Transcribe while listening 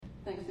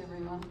Thanks,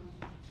 everyone.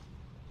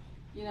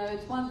 You know,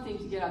 it's one thing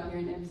to get up here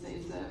and MC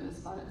a service,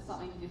 but it's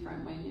something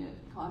different when you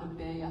kind of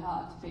bare your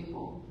heart to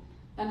people.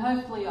 And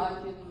hopefully I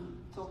can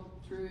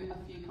talk through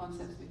a few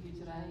concepts with you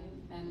today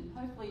and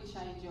hopefully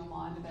change your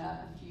mind about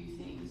a few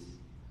things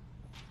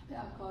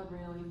about God,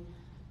 really,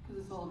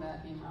 because it's all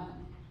about Him, right?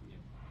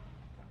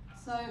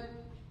 So,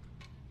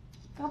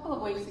 a couple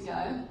of weeks ago,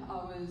 I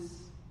was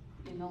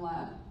in the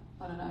lab.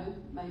 I don't know,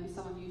 maybe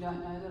some of you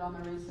don't know that I'm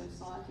a research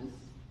scientist.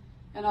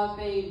 And I've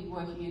been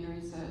working in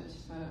research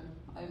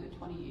for over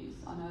 20 years.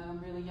 I know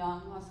I'm really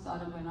young. I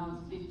started when I was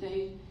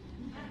 15.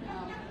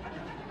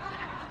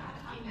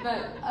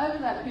 But over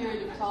that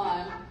period of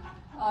time,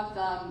 I've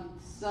done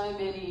so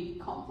many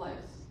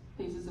complex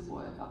pieces of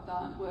work.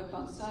 I've worked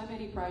on so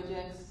many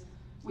projects.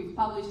 We've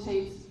published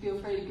heaps. Feel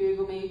free to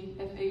Google me,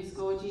 F.E.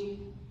 Scorgie.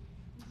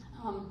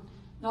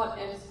 Not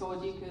F.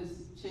 Scorgie, because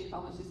she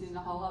publishes in a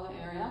whole other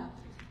area.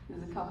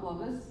 There's a couple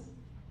of us.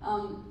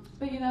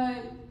 But you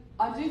know,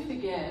 I do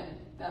forget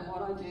that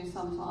what I do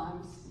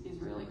sometimes is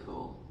really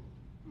cool.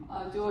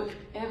 I do it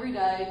every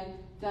day,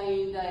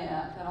 day in, day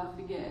out, that I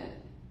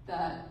forget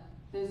that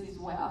there's this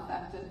wow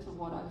factor to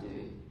what I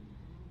do.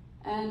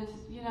 And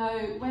you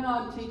know, when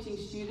I'm teaching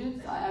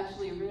students, I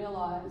actually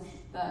realise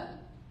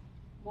that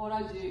what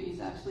I do is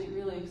actually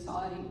really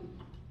exciting.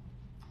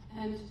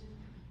 And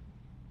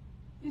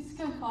this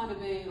can kind of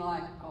be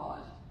like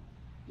God.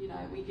 You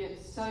know, we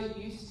get so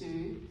used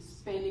to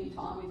spending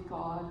time with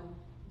God,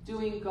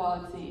 doing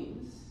God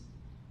things,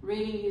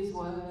 reading His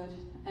Word,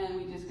 and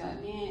we just go,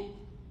 meh,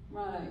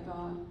 righto,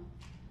 God.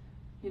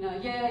 You know,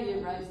 yeah, you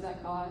raised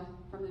that guy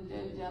from the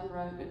dead down the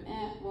road, but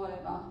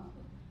whatever.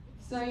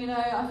 So, you know,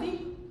 I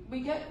think we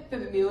get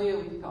familiar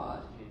with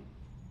God,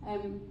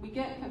 and we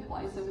get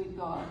complacent with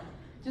God,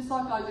 just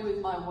like I do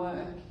with my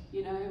work.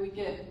 You know,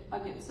 I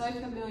get so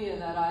familiar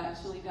that I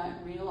actually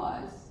don't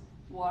realise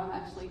what I'm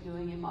actually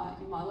doing in my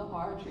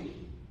laboratory.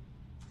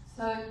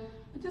 So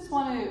I just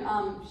want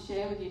to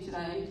share with you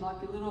today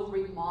like a little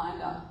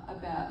reminder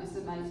about this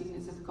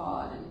amazingness of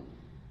God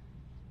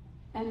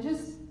and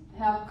just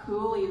how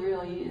cool He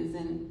really is,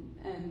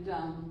 and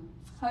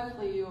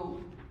hopefully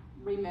you'll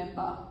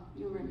remember.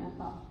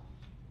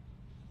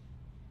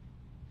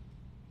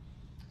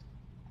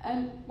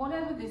 And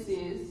whatever this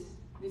is,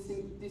 this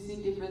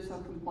indifference or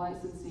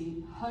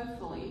complacency,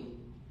 hopefully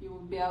you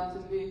will be able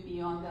to move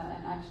beyond that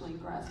and actually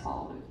grasp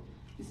hold of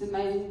this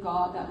amazing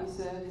God that we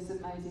serve, this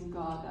amazing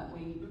God that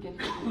we get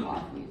to do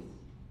life with.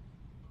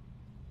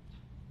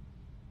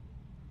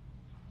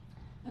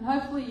 And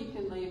hopefully you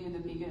can leave with a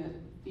bigger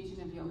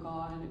vision of your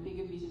God and a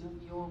bigger vision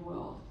of your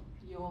world,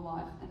 your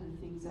life, and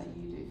the things that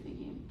you do for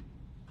Him.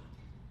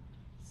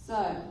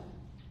 So,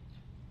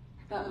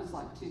 that was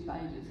like 2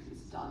 pages.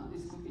 It's done.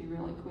 This could be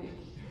really quick.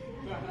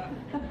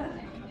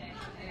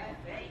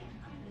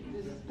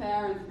 Just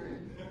powering through.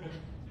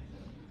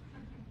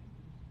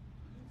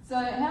 So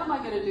how am I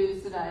going to do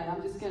this today?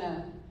 I'm just going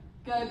to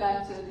go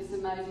back to this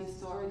amazing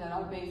story that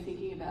I've been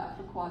thinking about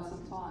for quite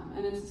some time.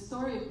 And it's the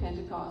story of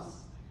Pentecost.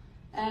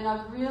 And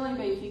I've really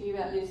been thinking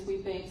about this.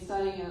 We've been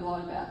studying a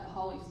lot about the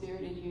Holy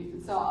Spirit in youth.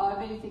 And so I've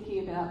been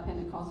thinking about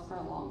Pentecost for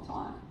a long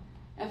time.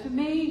 And for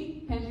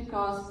me,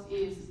 Pentecost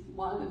is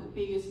one of the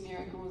biggest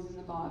miracles in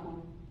the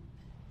Bible.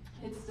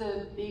 It's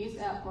the biggest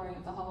outpouring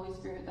of the Holy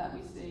Spirit that we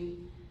see.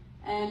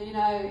 And, you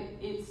know,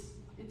 it's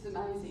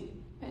amazing.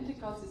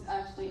 Pentecost is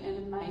actually an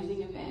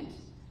amazing event.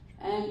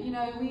 And, you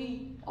know,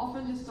 we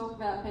often just talk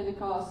about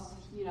Pentecost,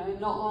 you know,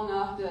 not long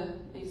after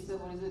Easter,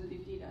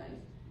 50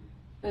 days.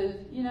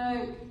 But, you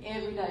know,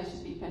 every day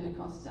should be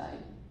Pentecost Day.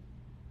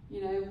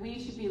 You know, we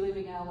should be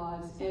living our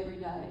lives every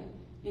day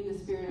in the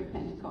spirit of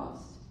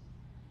Pentecost.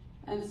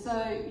 And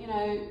so, you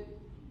know,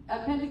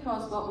 at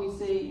Pentecost what we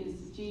see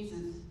is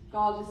Jesus,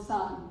 God the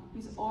Son,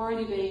 who's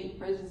already been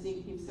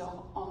presencing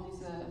Himself on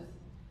this earth.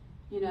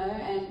 You know,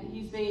 and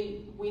He's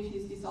been with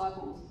His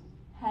disciples,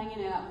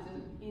 hanging out with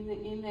them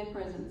in their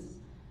presence.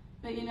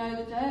 But you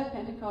know, the day of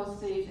Pentecost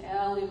sees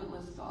our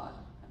limitless God,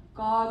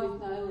 God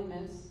with no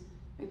limits,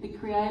 with the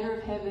Creator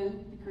of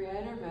heaven, the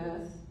Creator of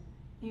earth.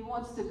 He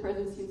wants to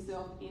presence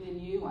Himself in a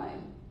new way.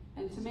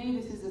 And to me,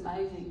 this is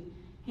amazing.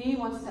 He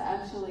wants to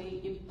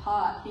actually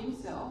impart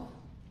Himself.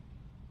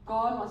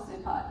 God wants to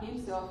impart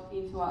Himself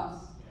into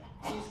us,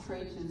 His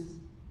creatures.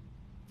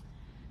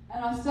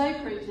 And I say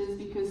creatures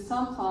because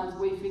sometimes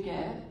we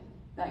forget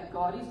that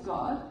God is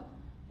God.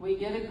 We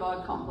get a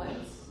God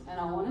complex, and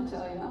I want to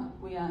tell you,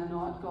 we are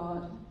not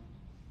God.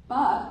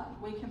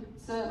 But we can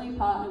certainly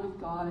partner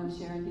with God and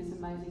share in His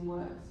amazing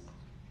works.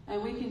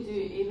 And we can do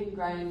even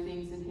greater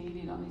things than He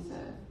did on this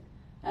earth.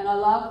 And I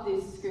love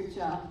this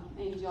scripture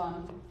in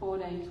John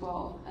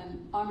 14:12,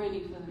 and I'm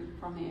reading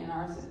from the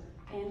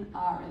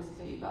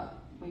NRSV,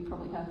 but we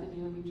probably have the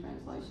New Living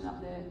Translation up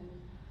there.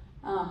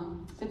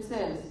 It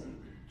says,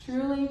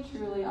 "Truly,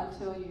 truly, I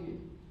tell you,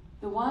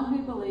 the one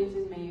who believes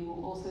in me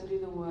will also do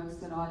the works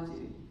that I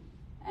do,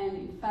 and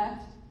in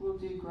fact will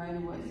do greater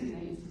works than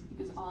these,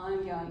 because I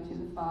am going to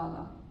the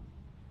Father."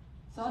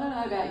 So I don't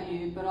know about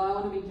you, but I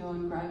want to be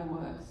doing greater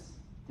works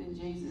than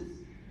Jesus.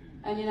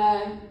 And you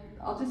know,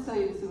 I'll just tell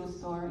you this little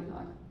story.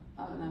 Like,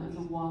 I don't know, it was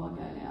a while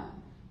ago now,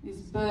 this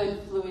bird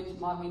flew into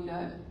my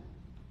window.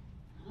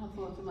 And I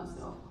thought to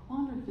myself, I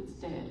wonder if it's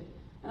dead.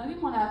 And I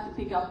didn't want to have to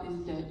pick up this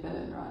dead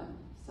bird, right?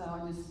 So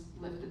I just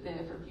left it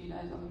there for a few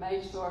days. I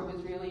made sure it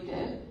was really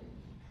dead.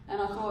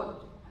 And I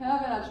thought, how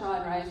about I try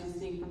and raise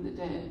this thing from the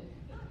dead?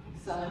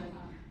 So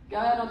go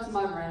out onto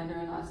my veranda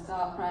and I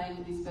start praying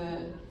for this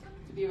bird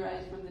to be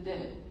raised from the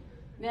dead.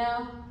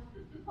 Now,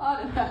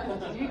 I don't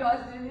know, do you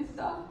guys do this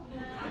stuff?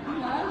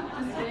 No?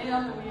 Just me,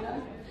 I'm the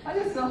weirdo. I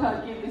just thought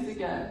I'd give this a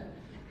go.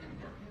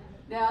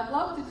 Now, I'd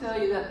love to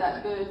tell you that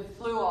that bird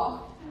flew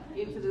off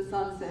into the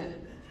sunset,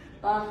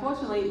 but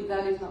unfortunately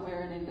that is not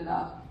where it ended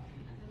up.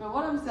 But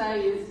what I'm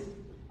saying is,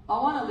 I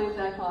want to live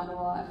that kind of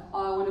life.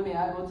 I want to be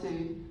able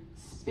to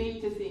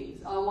speak to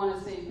things. I want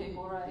to see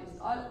people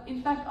raised.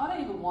 In fact, I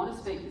don't even want to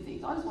speak to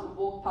things. I just want to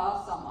walk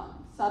past someone.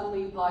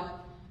 Suddenly, like,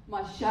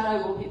 my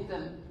shadow will hit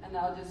them and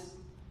they'll just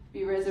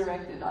be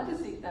resurrected. I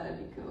just think that'd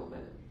be cool,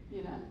 but,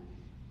 you know,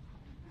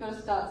 got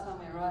to start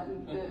somewhere, right?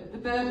 And the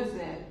bird was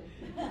there.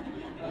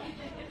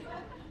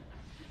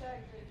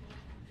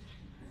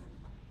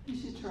 You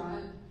should try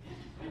it.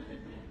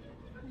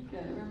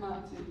 Okay,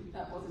 remark 2.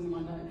 That wasn't in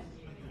my notes.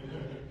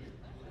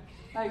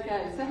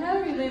 Okay, so how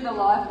do we live a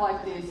life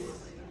like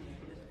this?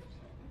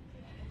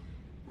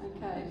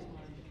 Okay,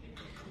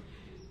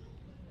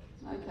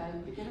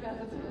 forget about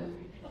the bird.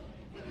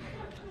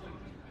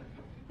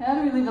 How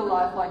do we live a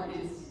life like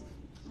this?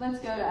 Let's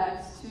go to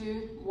Acts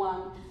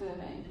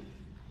 2:1-13.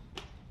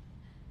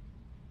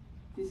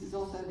 This is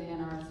also the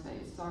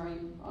NRSV. Sorry,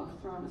 I've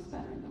thrown a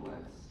spanner in the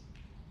works.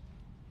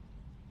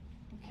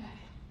 Okay.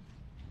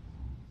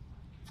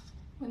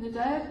 When the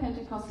day of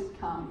Pentecost had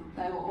come,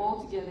 they were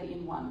all together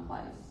in one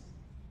place.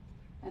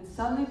 And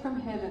suddenly from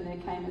heaven there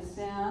came a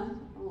sound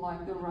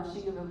like the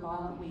rushing of a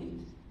violent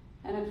wind,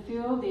 and it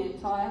filled the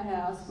entire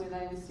house where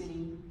they were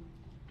sitting.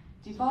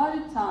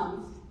 Divided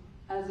tongues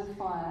as of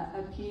fire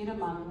appeared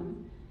among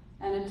them,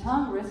 and a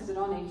tongue rested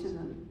on each of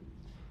them.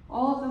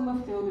 All of them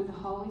were filled with the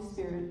Holy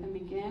Spirit and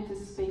began to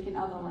speak in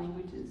other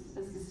languages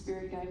as the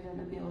Spirit gave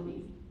them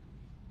ability.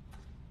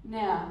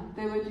 Now,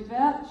 there were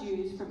devout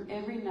Jews from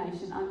every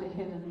nation under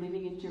heaven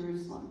living in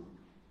Jerusalem.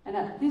 And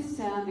at this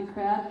sound the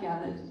crowd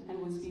gathered and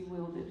was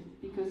bewildered,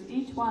 because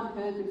each one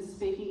heard them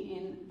speaking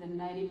in the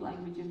native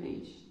language of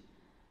each.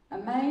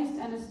 Amazed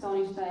and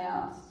astonished they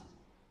asked,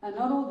 "Are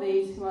not all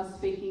these who are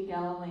speaking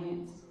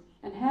Galileans?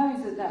 And how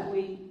is it that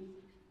we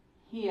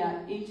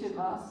hear each of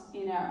us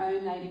in our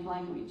own native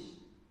language?"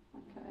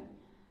 Okay.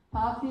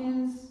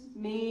 Parthians,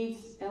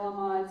 Medes,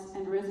 Elamites,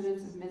 and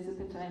residents of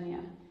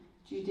Mesopotamia,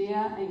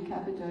 Judea and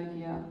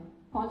Cappadocia,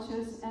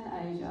 Pontus and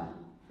Asia,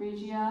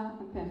 Phrygia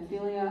and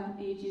Pamphylia,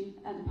 Egypt,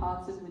 and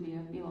parts of Lydia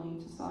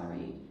belonging to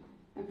Cyrene,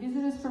 and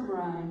visitors from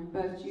Rome,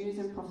 both Jews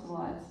and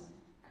proselytes,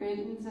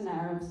 Cretans and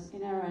Arabs,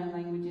 in our own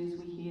languages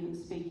we hear them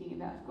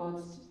speaking about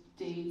God's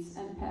deeds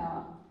and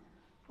power.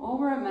 All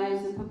were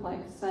amazed and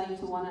perplexed, saying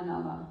to one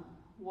another,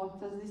 "What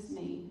does this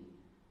mean?"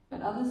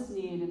 But others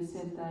sneered and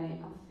said they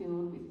are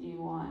filled with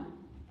new wine.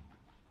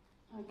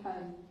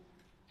 Okay,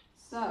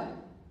 so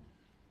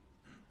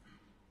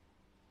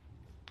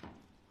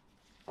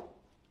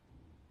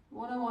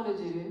what I want to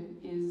do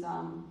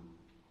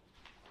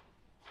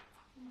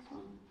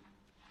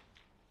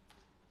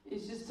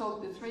is just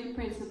talk the 3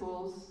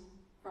 principles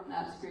from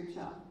that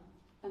scripture.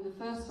 And the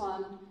first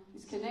one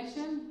is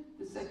connection,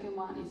 the second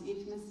one is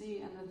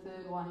intimacy, and the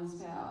third one is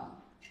power.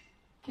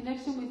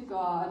 Connection with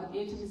God,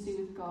 intimacy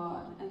with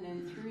God, and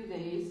then through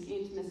these,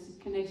 intimacy,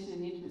 connection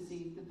and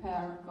intimacy, the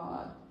power of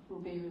God will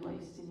be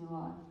released in your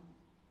life.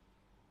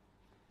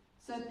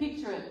 So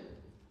picture it.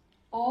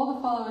 All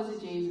the followers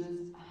of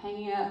Jesus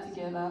hanging out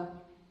together,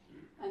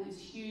 and this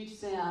huge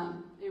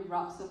sound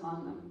erupts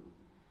among them.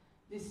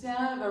 This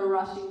sound of a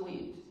rushing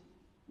wind.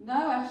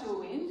 No actual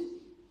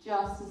wind,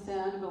 just the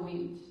sound of a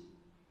wind.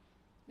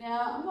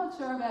 Now, I'm not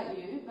sure about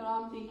you, but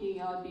I'm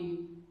thinking I'd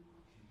be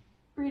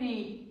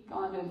pretty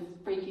kind of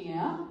freaking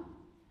out.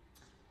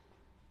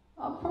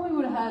 I probably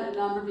would have had a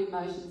number of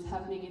emotions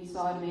happening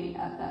inside of me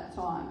at that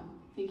time,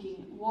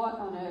 thinking, what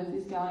on earth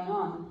is going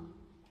on?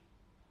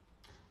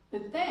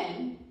 But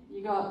then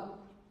you got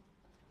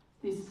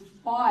this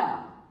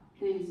fire,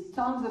 these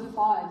tongues of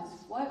fire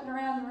just floating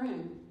around the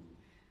room.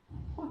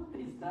 What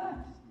is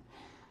that?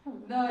 I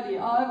have no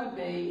idea. I would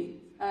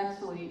be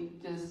actually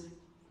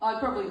I'd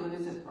probably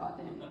lose it right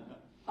then.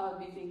 I'd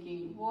be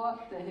thinking,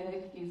 what the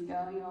heck is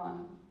going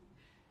on?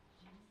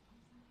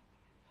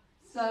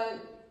 So,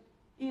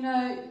 you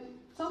know,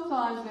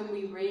 sometimes when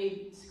we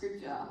read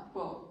scripture,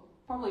 well,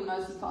 probably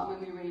most of the time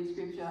when we read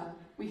scripture,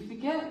 we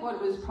forget what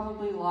it was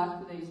probably like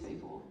for these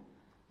people.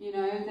 You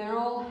know, they're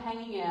all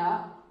hanging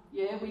out.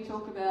 Yeah, we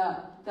talk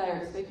about they are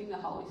expecting the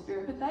Holy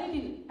Spirit, but they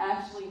didn't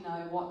actually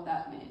know what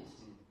that meant.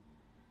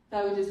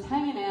 They were just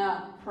hanging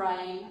out,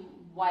 praying,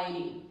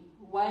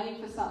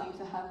 waiting for something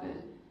to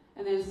happen.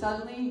 And then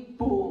suddenly,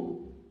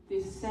 boom,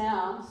 this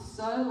sound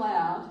so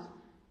loud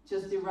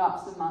just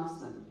erupts amongst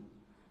them.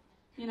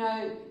 You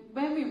know,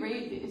 when we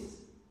read this,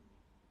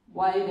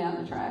 way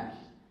down the track,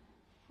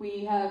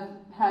 we have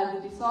had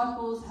the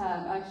disciples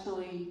have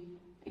actually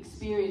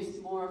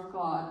experienced more of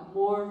God,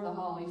 more of the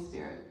Holy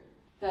Spirit.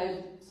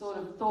 They've sort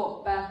of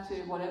thought back to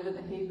whatever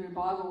the Hebrew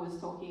Bible was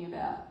talking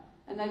about,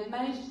 and they've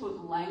managed to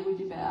put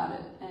language about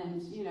it.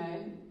 And, you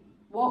know,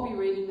 what we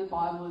read in the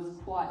Bible is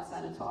quite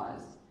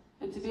sanitised.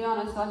 And to be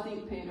honest, I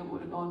think Peter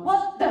would have gone,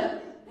 "What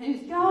the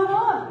is going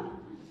on?"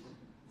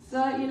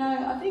 So, you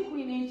know, I think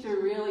we need to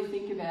really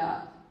think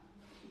about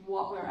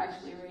what we're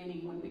actually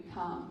reading when we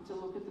come to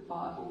look at the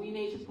Bible. We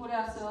need to put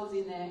ourselves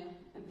in there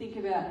and think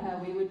about how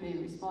we would be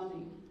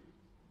responding.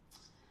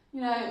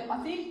 You know, I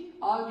think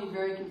I would be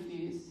very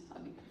confused.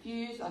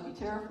 I'd be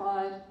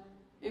terrified.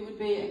 It would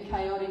be a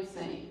chaotic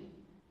scene.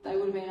 They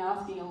would have been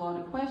asking a lot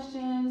of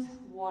questions.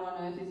 What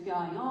on earth is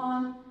going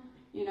on?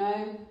 You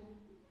know,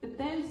 but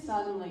then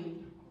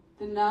suddenly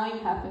the knowing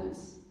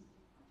happens.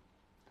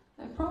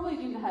 They probably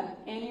didn't have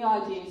any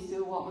idea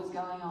still what was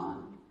going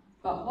on.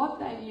 But what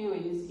they knew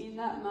is, in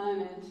that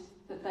moment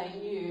that they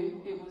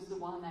knew, it was the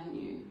one they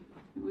knew.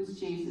 It was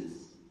Jesus.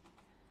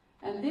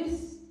 And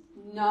this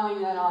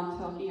knowing that I'm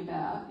talking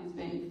about is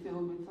being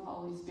filled with the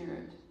Holy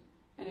Spirit.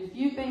 And if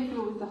you've been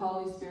filled with the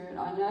Holy Spirit,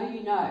 I know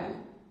you know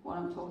what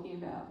I'm talking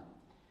about.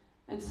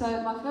 And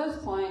so my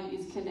first point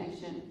is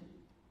connection.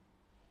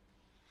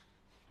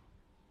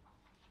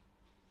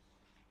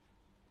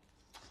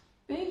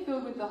 Being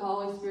filled with the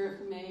Holy Spirit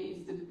for me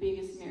is the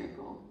biggest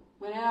miracle.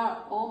 When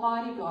our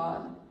Almighty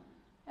God,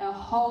 our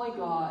Holy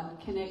God,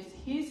 connects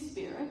His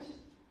Spirit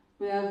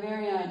with our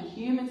very own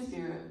human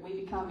spirit, we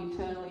become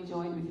eternally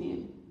joined with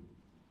Him.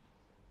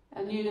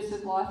 A newness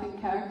of life and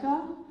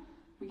character.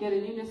 We get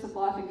a newness of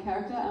life and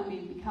character, and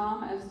we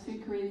become, as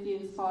 2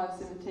 Corinthians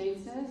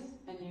 5:17 says,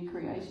 a new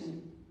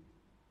creation.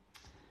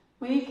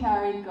 We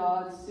carry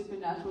God's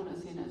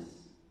supernaturalness in us.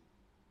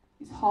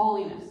 His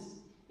holiness,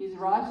 His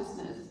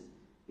righteousness,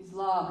 His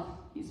love,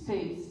 His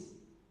peace,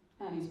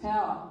 and His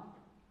power.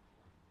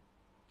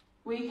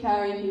 We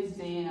carry His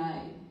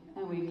DNA,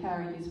 and we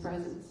carry His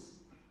presence.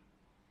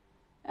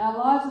 Our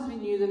lives as we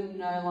knew them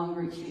no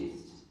longer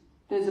exist.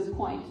 There's a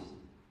point.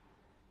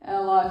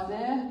 Our life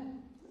there,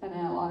 and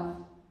our life,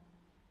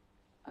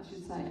 I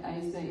should say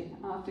AC,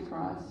 after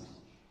Christ.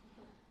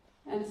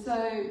 And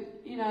so,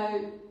 you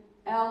know,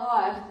 our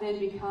life then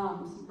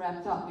becomes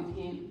wrapped up with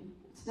Him.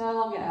 It's no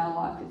longer our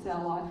life, it's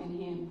our life in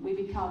Him. We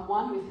become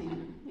one with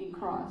Him in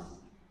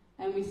Christ.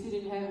 And we sit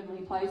in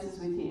heavenly places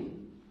with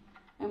Him.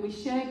 And we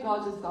share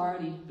God's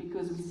authority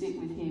because we sit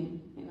with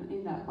Him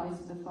in that place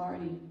of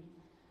authority.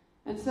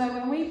 And so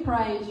when we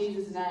pray in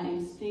Jesus'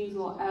 name, things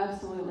will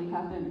absolutely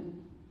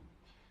happen.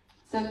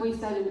 So if we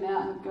say to the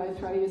mountain, "Go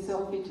throw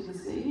yourself into the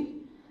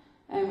sea,"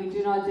 and we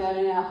do not doubt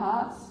in our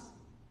hearts,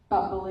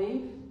 but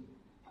believe,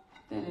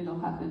 then it'll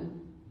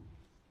happen.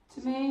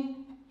 To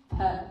me,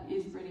 that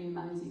is pretty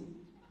amazing.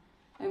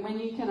 And when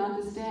you can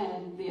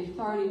understand the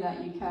authority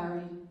that you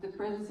carry, the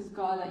presence of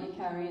God that you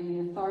carry, and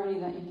the authority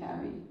that you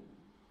carry,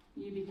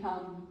 you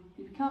become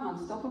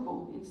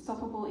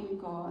unstoppable in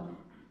God.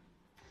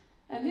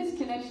 And this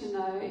connection,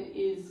 though,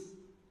 is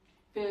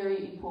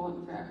very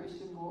important for our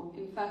Christian walk.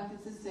 In fact,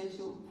 it's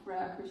essential for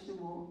our Christian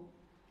walk.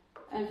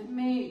 And for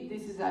me,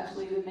 this is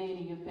actually the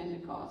meaning of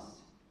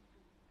Pentecost.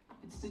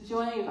 It's the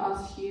joining of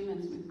us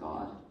humans with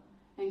God,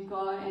 and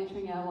God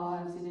entering our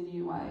lives in a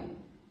new way.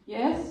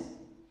 Yes,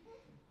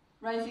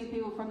 raising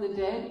people from the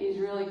dead is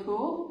really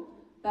cool.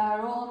 They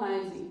are all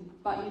amazing.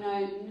 But, you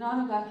know,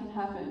 none of that can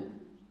happen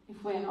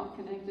if we're not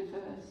connected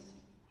first.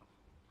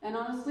 And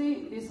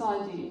honestly, this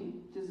idea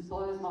just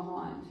blows my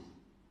mind.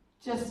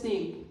 Just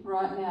think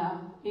right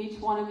now, each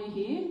one of you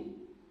here,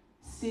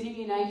 sitting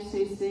in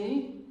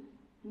HCC,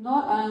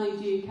 not only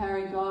do you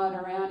carry God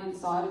around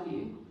inside of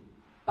you,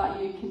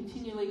 but you're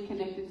continually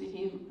connected to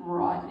Him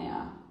right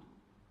now.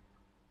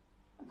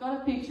 I've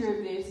got a picture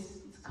of this.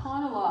 It's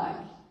kind of like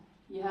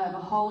you have a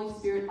Holy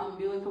Spirit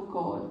umbilical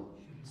cord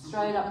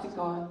straight up to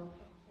God.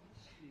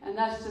 And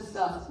that's just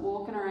us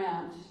walking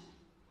around.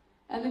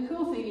 And the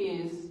cool thing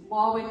is,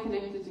 while we're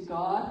connected to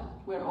God,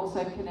 we're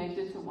also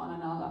connected to one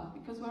another,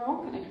 because we're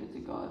all connected to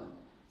God.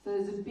 So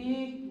there's a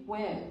big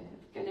web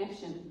of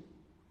connection.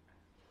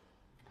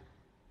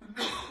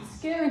 The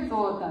scary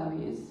thought, though,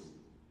 is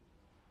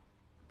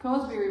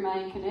because we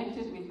remain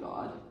connected with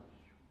God,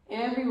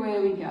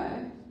 everywhere we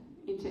go,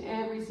 into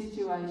every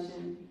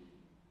situation,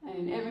 and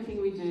in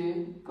everything we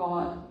do,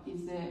 God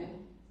is there.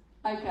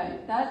 Okay,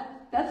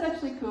 that's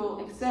actually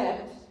cool,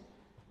 except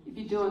if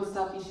you're doing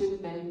stuff you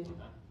shouldn't be.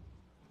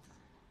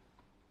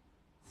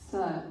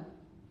 So,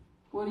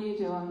 what are you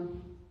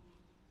doing?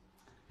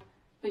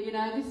 But you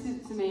know, this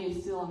is, to me,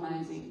 is still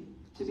amazing.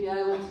 To be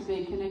able to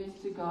be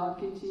connected to God,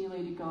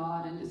 continually to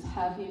God, and just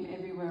have Him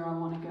everywhere I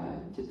want to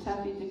go. To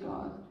tap into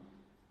God.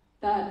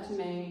 That, to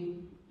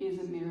me, is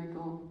a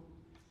miracle.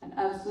 An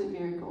absolute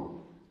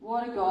miracle.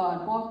 What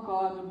God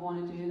would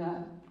want to do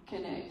that?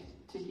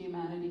 Connect to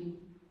humanity.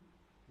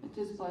 It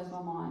just blows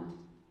my mind.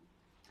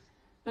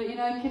 But you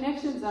know,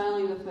 connection's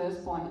only the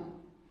first point.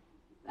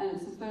 And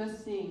it's the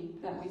first thing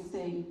that we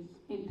see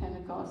in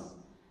Pentecost.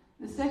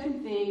 The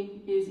second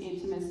thing is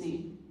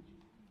intimacy.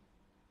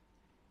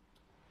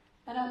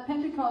 And at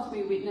Pentecost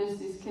we witness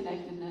this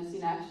connectedness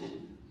in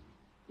action.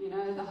 You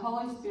know, the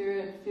Holy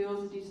Spirit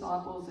fills the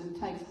disciples and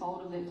takes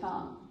hold of their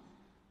tongue.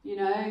 You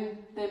know,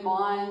 their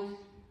mind,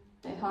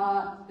 their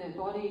heart, their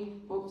body.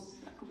 Whoops,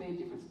 that could be a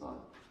different spot.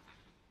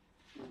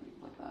 Let me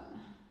flip that.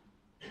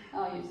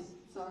 Oh yes,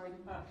 sorry.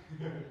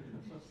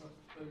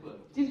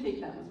 Didn't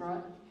think that was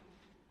right.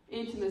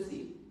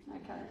 Intimacy.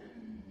 Okay.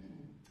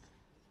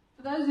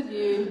 For those of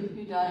you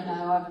who don't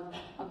know,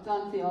 I've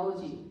done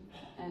theology,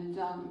 and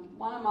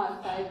one of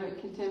my favourite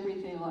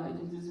contemporary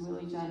theologians is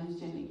Willie James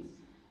Jennings,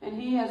 and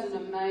he has an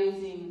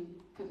amazing,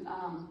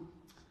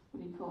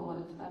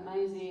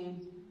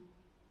 amazing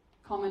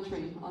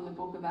commentary on the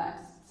Book of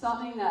Acts.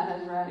 Something that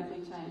has radically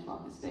changed my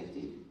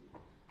perspective.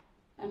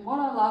 And what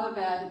I love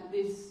about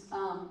this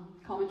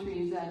commentary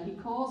is that he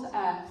calls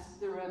Acts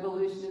the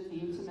revolution of the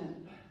intimate.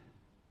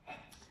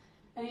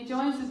 And he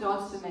joins the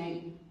dots to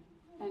me,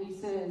 and he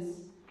says,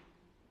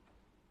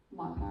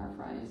 my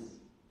paraphrase,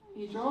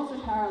 he draws a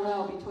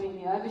parallel between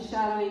the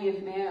overshadowing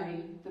of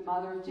Mary, the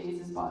mother of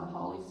Jesus, by the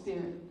Holy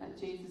Spirit at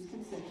Jesus'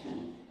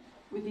 conception,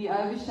 with the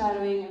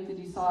overshadowing of the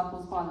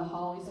disciples by the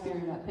Holy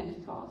Spirit at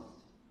Pentecost.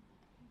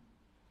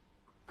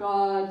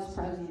 God's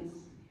presence.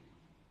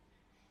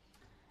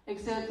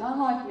 Except,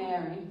 unlike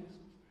Mary,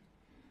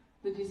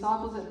 the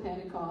disciples at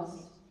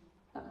Pentecost,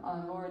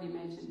 I've already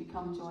mentioned,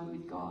 become joined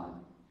with God.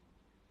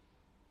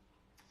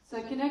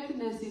 So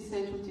connectedness is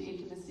central to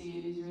intimacy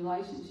in his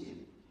relationship.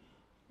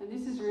 And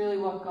this is really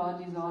what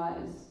God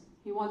desires.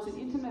 He wants an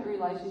intimate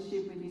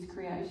relationship with his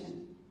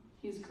creation,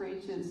 his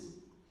creatures.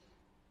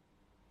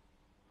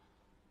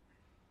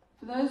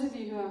 For those of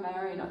you who are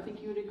married, I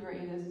think you would agree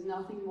there's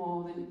nothing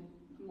more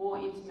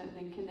intimate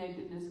than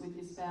connectedness with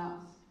your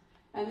spouse.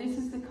 And this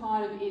is the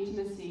kind of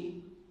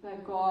intimacy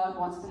that God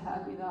wants to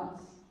have with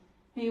us.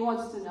 He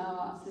wants to know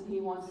us, and he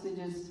wants to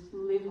just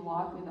live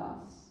life with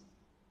us.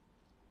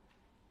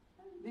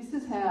 This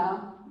is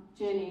how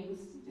Jennings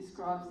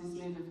describes this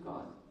move of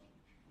God,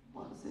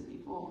 what I said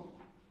before.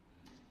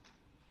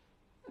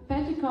 At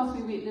Pentecost,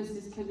 we witness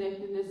this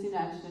connectedness in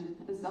action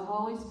as the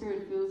Holy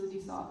Spirit fills the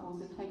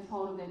disciples and takes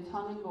hold of their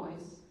tongue and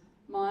voice,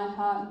 mind,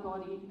 heart and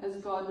body,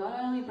 as God not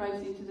only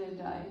breaks into their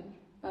day,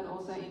 but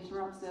also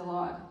interrupts their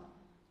life.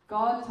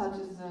 God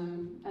touches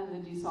them and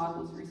the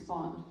disciples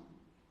respond.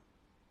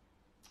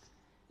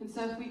 And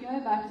so if we go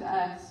back to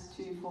Acts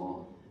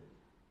 2:4,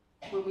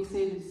 when we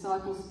see the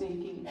disciples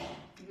speaking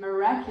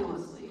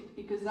miraculously,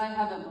 because they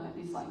haven't learned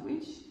this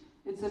language,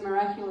 it's a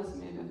miraculous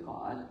move of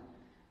God.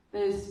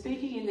 They're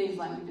speaking in these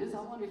languages.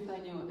 I wonder if they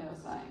knew what they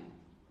were saying.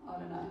 I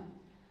don't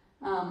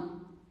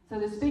know. So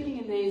they're speaking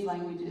in these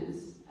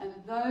languages, and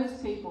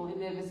those people in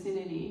their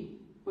vicinity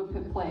were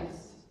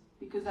perplexed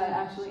because they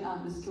actually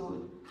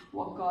understood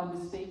what God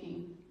was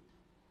speaking.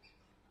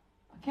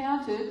 I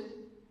counted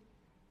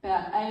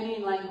about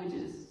 18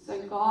 languages.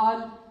 So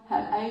God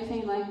had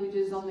 18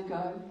 languages on the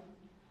go.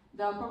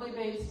 They were probably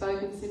being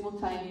spoken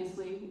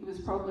simultaneously. It was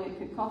probably a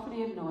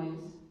cacophony of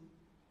noise.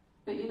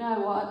 But you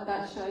know what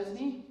that shows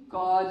me?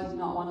 God did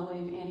not want to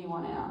leave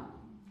anyone out.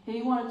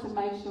 He wanted to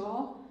make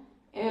sure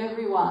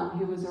everyone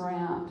who was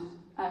around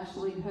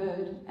actually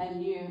heard and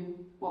knew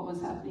what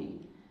was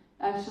happening.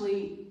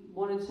 Actually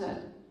wanted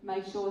to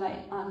make sure they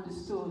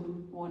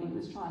understood what he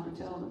was trying to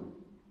tell them.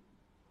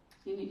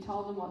 And he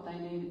told them what they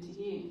needed to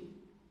hear.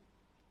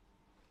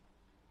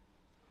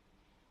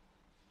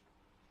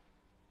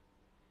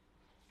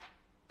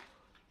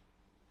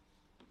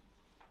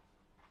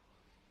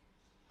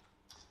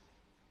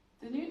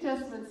 The New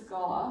Testament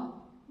scholar,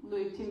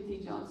 Luke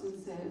Timothy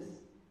Johnson, says,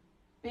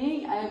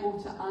 being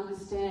able to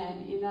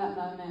understand in that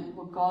moment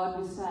what God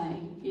was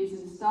saying is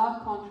in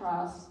stark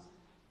contrast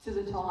to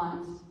the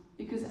times,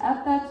 because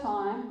at that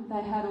time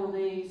they had all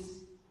these,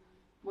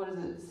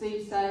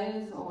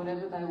 soothsayers or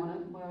whatever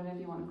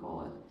you want to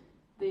call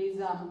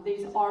it,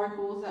 these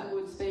oracles that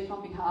would speak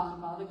on behalf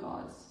of other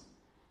gods.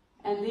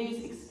 And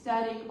these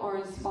ecstatic or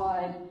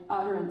inspired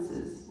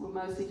utterances were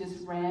mostly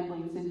just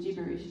ramblings and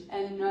gibberish,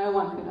 and no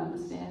one could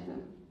understand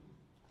them.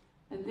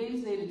 And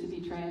these needed to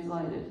be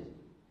translated.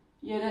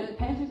 Yet at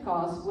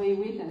Pentecost, we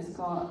witness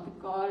God, the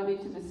God of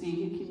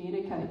intimacy who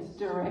communicates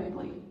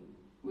directly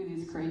with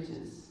his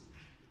creatures.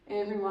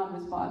 Everyone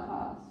was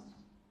bypassed.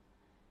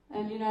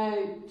 And you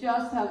know,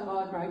 just how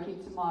God broke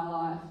into my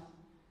life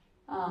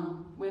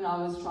when I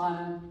was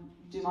trying to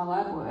do my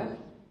lab work,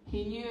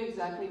 he knew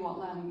exactly what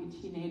language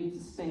he needed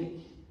to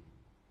speak.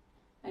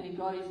 And he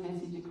got his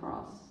message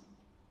across.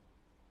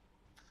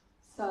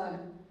 So,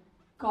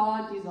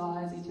 God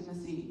desires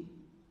intimacy.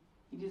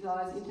 He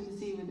desires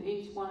intimacy with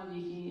each one of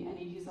you here, and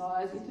he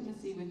desires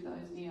intimacy with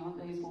those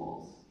beyond these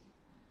walls.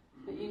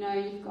 But you know,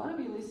 you've got to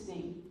be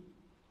listening.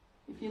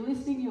 If you're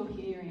listening, you'll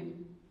hear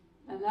him.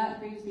 And that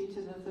brings me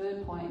to the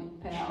third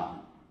point, power.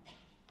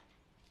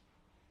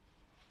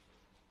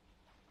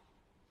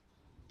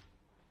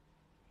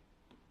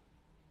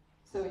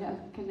 So we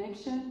have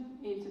connection,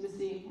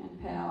 intimacy,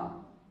 and power.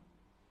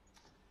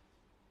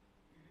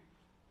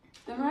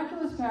 The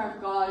miraculous power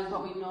of God is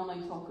what we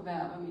normally talk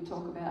about when we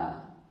talk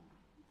about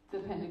the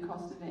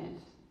Pentecost event.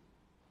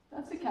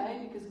 That's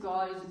okay, because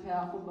God is a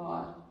powerful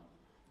God.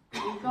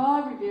 And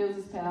God reveals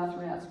his power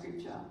throughout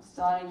Scripture,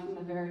 starting from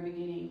the very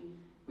beginning.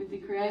 With the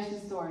creation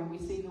story, we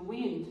see the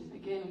wind.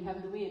 Again, we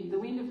have the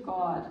wind of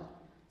God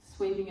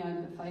sweeping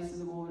over the face of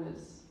the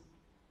waters.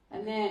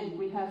 And then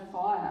we have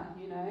fire,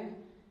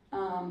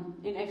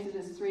 in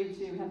Exodus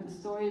 3:2, we have the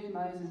story of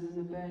Moses and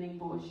the burning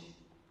bush,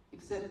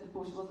 except the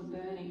bush wasn't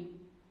burning.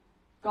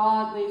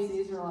 God leads the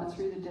Israelites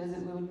through the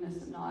desert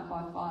wilderness at night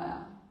by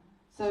fire.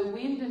 So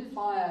wind and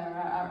fire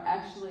are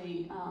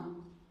actually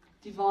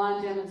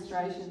divine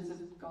demonstrations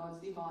of God's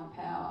divine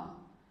power.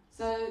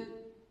 So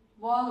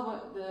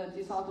while the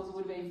disciples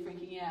would have been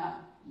freaking out,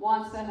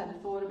 once they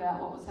had thought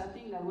about what was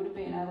happening, they would have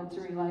been able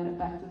to relate it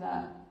back to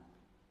that.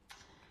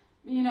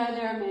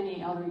 There are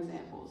many other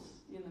examples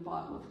in the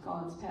Bible of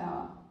God's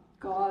power.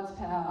 God's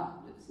power,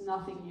 it's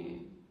nothing new.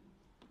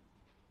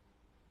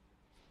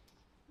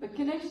 But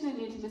connection and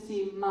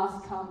intimacy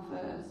must come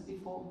first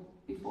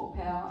before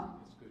power.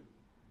 That's good.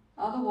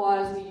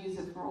 Otherwise, we use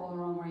it for all the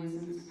wrong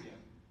reasons. Yeah.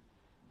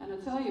 And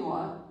I'll tell you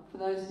what, for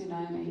those who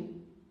know me,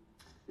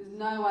 there's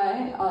no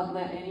way I'd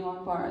let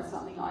anyone borrow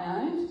something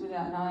I owned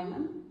without knowing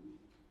them.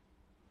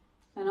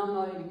 And I'm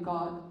not even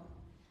God.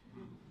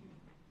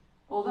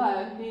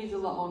 Although he's a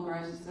lot more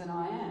gracious than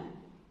I am.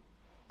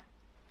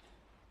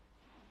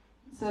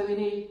 So we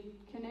need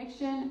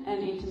connection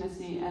and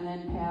intimacy and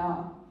then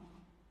power.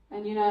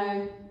 And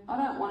I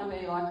don't want to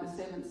be like the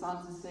 7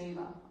 sons of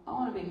Sceva. I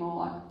want to be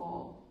more like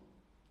Paul.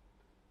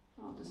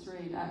 I'll just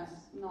read Acts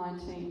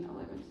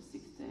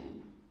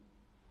 19:11-16.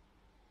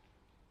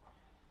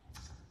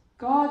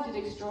 God did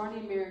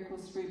extraordinary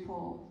miracles through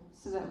Paul,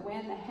 so that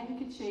when the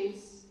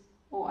handkerchiefs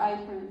or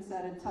aprons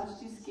that had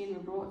touched his skin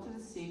were brought to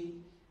the sick,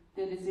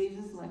 their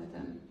diseases left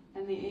them,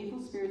 and the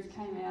evil spirits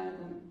came out of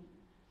them.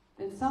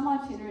 Then some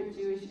itinerant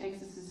Jewish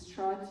exorcists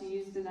tried to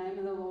use the name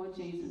of the Lord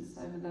Jesus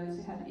over those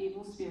who had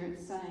evil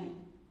spirits, saying,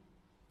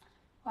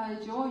 I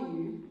adjure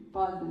you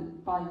by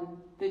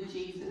the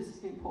Jesus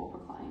whom Paul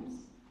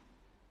proclaims.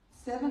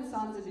 7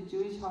 sons of a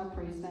Jewish high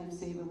priest named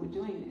Sceva were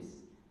doing this,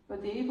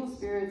 but the evil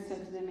spirits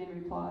said to them in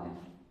reply,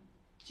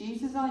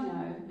 Jesus I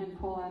know, and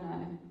Paul I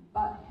know,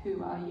 but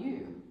who are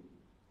you?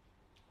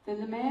 Then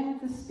the man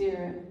with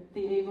the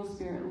evil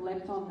spirit,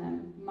 leapt on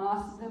them,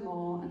 mastered them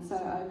all, and so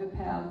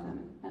overpowered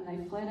them, and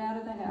they fled out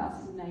of the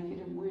house naked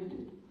and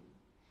wounded.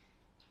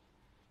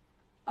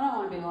 I don't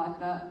want to be like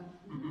that.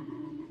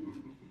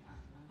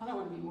 I don't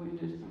want to be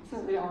wounded. I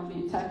certainly don't want to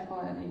be attacked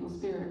by an evil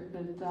spirit,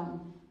 but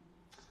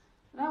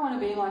I don't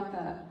want to be like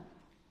that.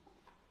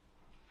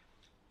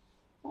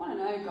 I want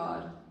to know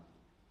God.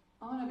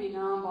 I want to be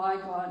known by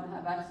God and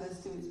have access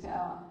to his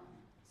power,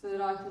 so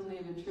that I can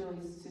live a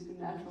truly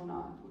supernatural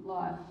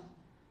life.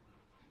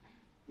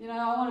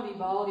 I want to be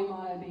bold in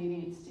my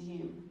obedience to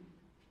him.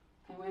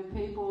 And when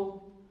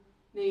people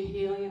need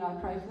healing and I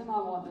pray for them,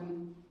 I want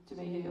them to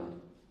be healed.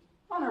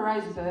 I want to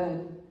raise a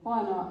bird.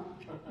 Why not?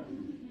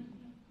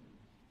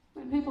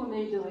 When people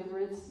need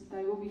deliverance,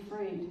 they will be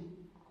freed.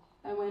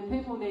 And when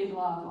people need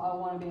love, I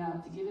want to be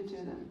able to give it to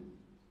them.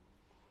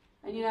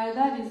 And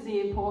that is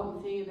the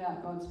important thing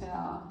about God's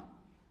power.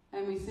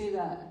 And we see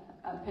that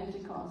at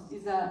Pentecost,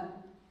 is that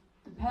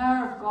the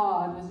power of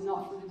God was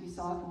not for the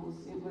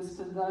disciples, it was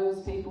for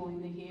those people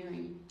in the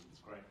hearing. That's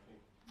great.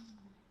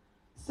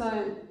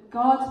 So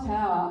God's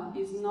power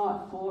is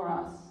not for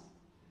us.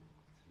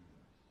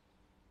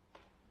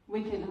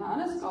 We can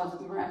harness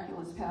God's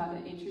miraculous power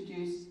to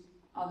introduce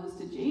others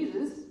to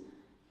Jesus,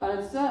 but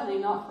it's certainly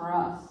not for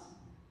us.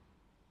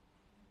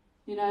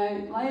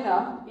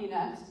 Later in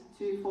Acts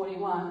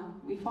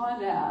 2:41, we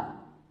find out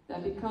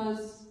that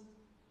because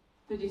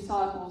the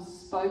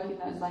disciples spoke in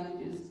those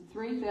languages,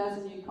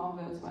 3,000 new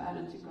converts were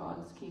added to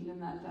God's kingdom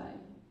that day.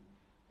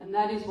 And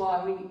that is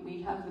why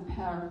we have the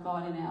power of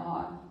God in our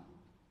life.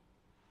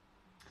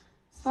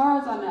 As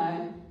far as I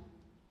know,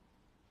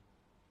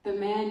 the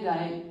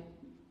mandate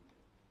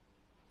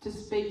to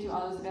speak to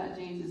others about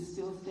Jesus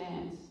still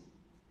stands.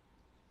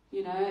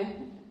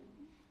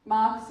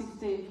 Mark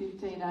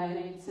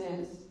 16:15-18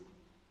 says,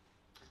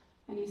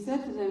 And he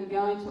said to them,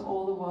 Go into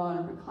all the world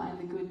and proclaim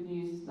the good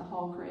news to the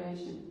whole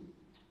creation.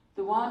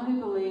 The one who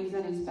believes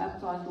and is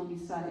baptized will be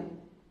saved,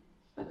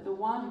 but the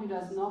one who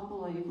does not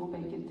believe will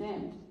be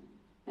condemned.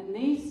 And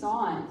these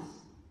signs,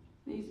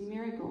 these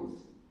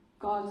miracles,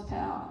 God's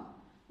power,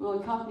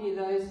 will accompany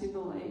those who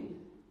believe.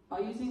 By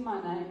using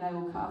my name, they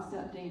will cast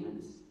out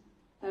demons.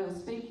 They will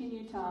speak in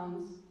new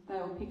tongues. They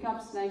will pick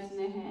up snakes in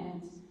their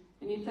hands.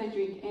 And if they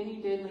drink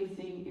any deadly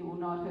thing, it will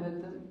not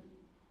hurt them.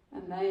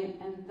 And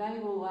they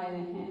will lay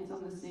their hands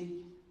on the sick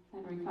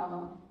and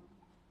recover.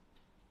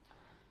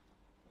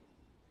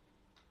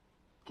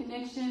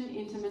 Connection,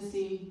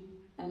 intimacy,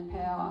 and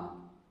power.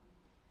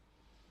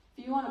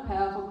 If you want a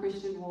powerful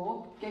Christian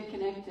walk, get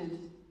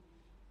connected.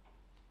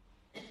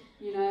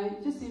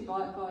 Just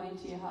invite God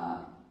into your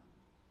heart.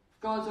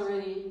 If God's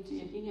already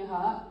in your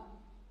heart,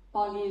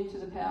 plug into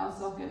the power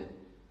socket.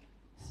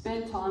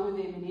 Spend time with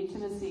him in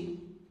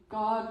intimacy.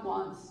 God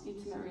wants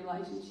intimate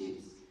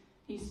relationships.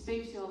 He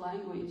speaks your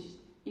language.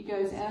 He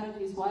goes out of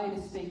his way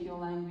to speak your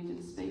language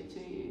and speak to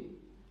you.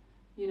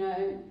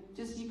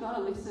 You've got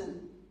to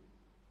listen.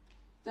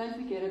 Don't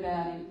forget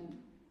about him.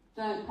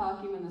 Don't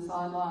park him on the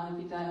sideline of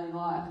your daily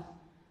life.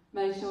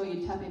 Make sure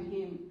you tap him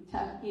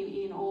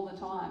in all the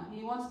time.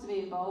 He wants to be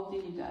involved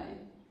in your day.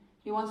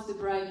 He wants to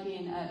break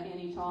in at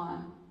any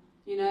time.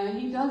 You know,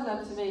 he does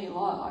that to me a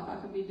lot. Like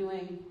I could be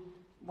doing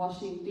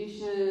washing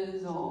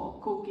dishes or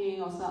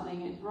cooking or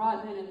something, and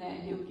right then and there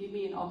he'll give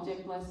me an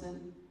object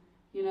lesson.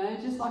 You know,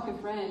 just like a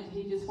friend,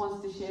 he just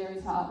wants to share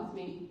his heart with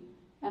me.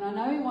 And I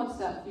know he wants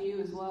that for you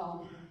as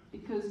well,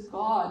 because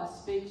God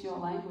speaks your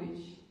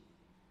language.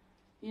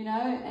 You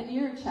know, and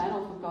you're a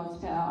channel for God's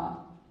power.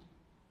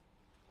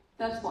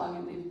 That's why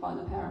we live by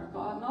the power of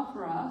God, not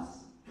for us,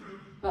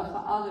 but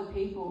for other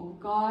people.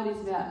 God is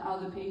about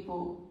other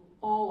people,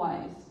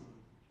 always.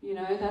 You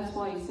know, that's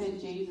why he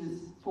sent Jesus,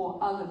 for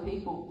other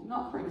people,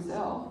 not for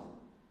himself.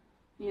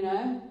 You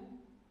know,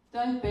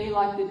 don't be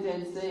like the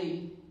Dead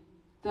Sea.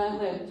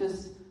 Don't let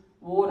just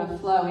water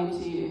flow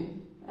into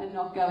you and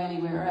not go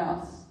anywhere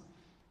else.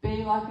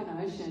 Be like an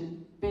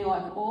ocean. Be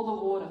like all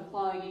the water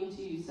flowing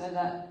into you so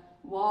that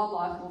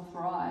wildlife will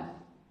thrive.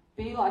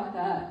 Be like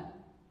that.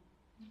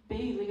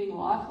 Be living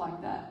life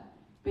like that.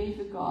 Be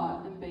for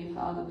God and be for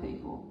other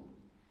people.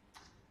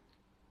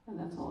 And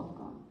that's all I've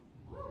got.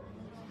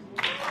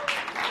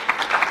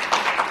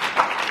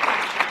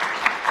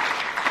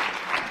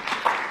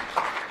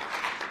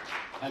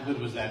 How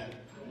good was that?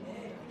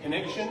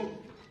 Connection,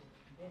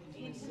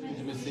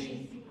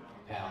 intimacy,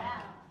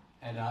 power.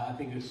 And I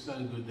think it's so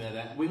good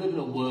that we live in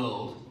a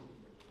world,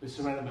 we're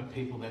surrounded by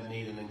people that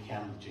need an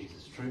encounter with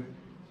Jesus. True?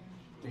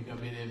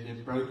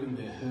 They're broken,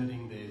 they're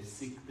hurting, they're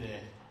sick,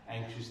 they're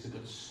anxious, they've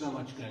got so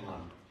much going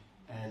on.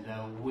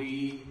 And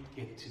we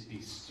get to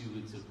be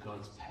stewards of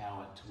God's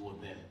power toward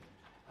them.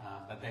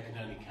 But that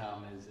can only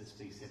come, as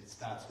Steve said, it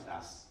starts with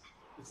us.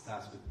 It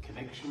starts with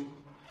connection,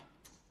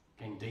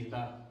 getting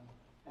deeper,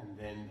 and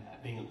then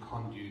being a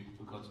conduit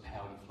for God's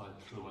power to flow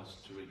through us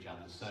to reach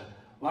others. So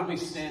why don't we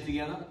stand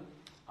together?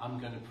 I'm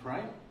going to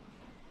pray.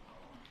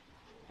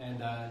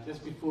 And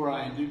just before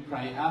I do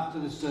pray, after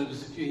the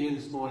service, if you're here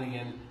this morning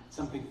and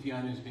something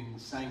Fiona's been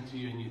saying to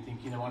you and you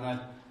think, you know what,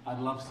 I'd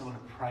love someone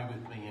to pray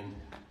with me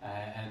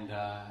and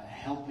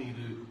help me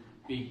to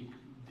be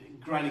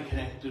greatly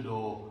connected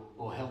or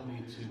help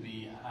me to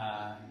be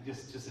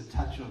just a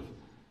touch of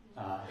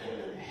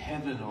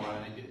heaven or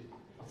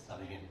I'll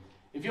start again.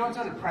 If you want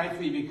someone to pray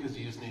for you because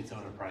you just need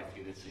someone to pray for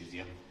you, that's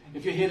easier.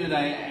 If you're here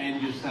today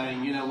and you're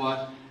saying, you know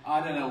what,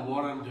 I don't know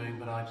what I'm doing,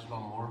 but I just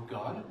want more of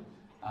God,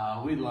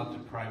 we'd love to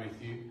pray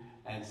with you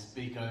and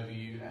speak over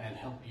you and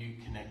help you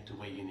connect to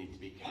where you need to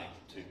be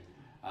connected to.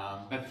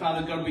 But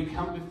Father God, we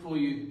come before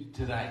you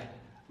today,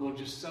 Lord,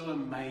 just so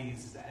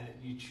amazed that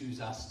you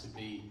choose us to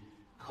be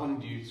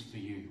conduits for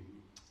you.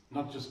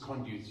 Not just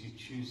conduits, you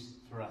choose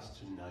for us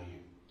to know you,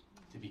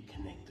 to be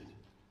connected.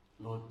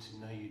 Lord, to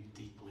know you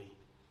deeply,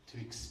 to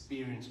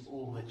experience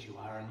all that you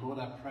are. And Lord,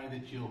 I pray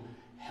that you'll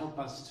help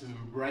us to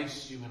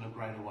embrace you in a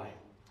greater way.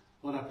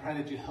 Lord, I pray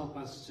that you help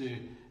us to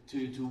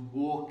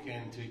walk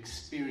and to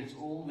experience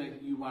all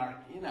that you are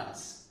in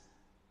us.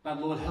 But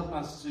Lord, help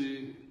us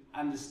to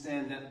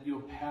understand that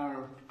your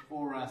power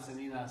for us and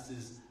in us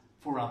is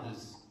for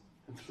others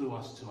and through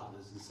us to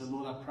others. And so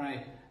Lord, I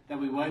pray that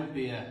we won't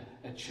be a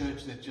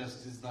church that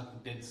just is like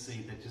the Dead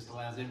Sea, that just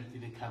allows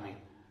everything to come in.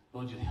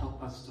 Lord, you'd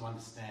help us to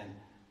understand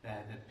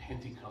that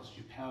Pentecost,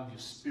 your power of your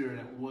Spirit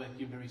at work,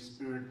 your very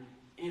Spirit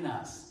in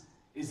us,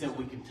 is that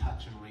we can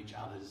touch and reach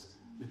others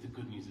with the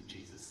good news of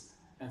Jesus.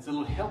 And so,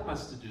 Lord, help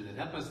us to do that.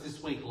 Help us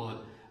this week, Lord,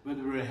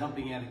 whether we're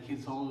helping out a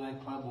kids' holiday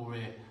club or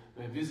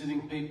we're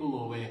visiting people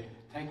or we're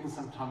taking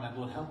some time out.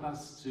 Lord, help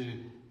us to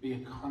be a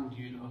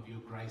conduit of your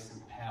grace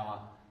and power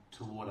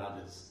toward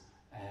others.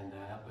 And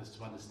help us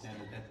to understand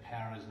that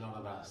power is not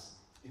of us,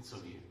 it's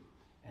of you.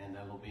 And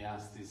Lord, we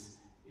ask this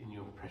in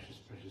your precious,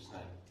 precious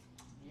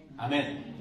name. Amen.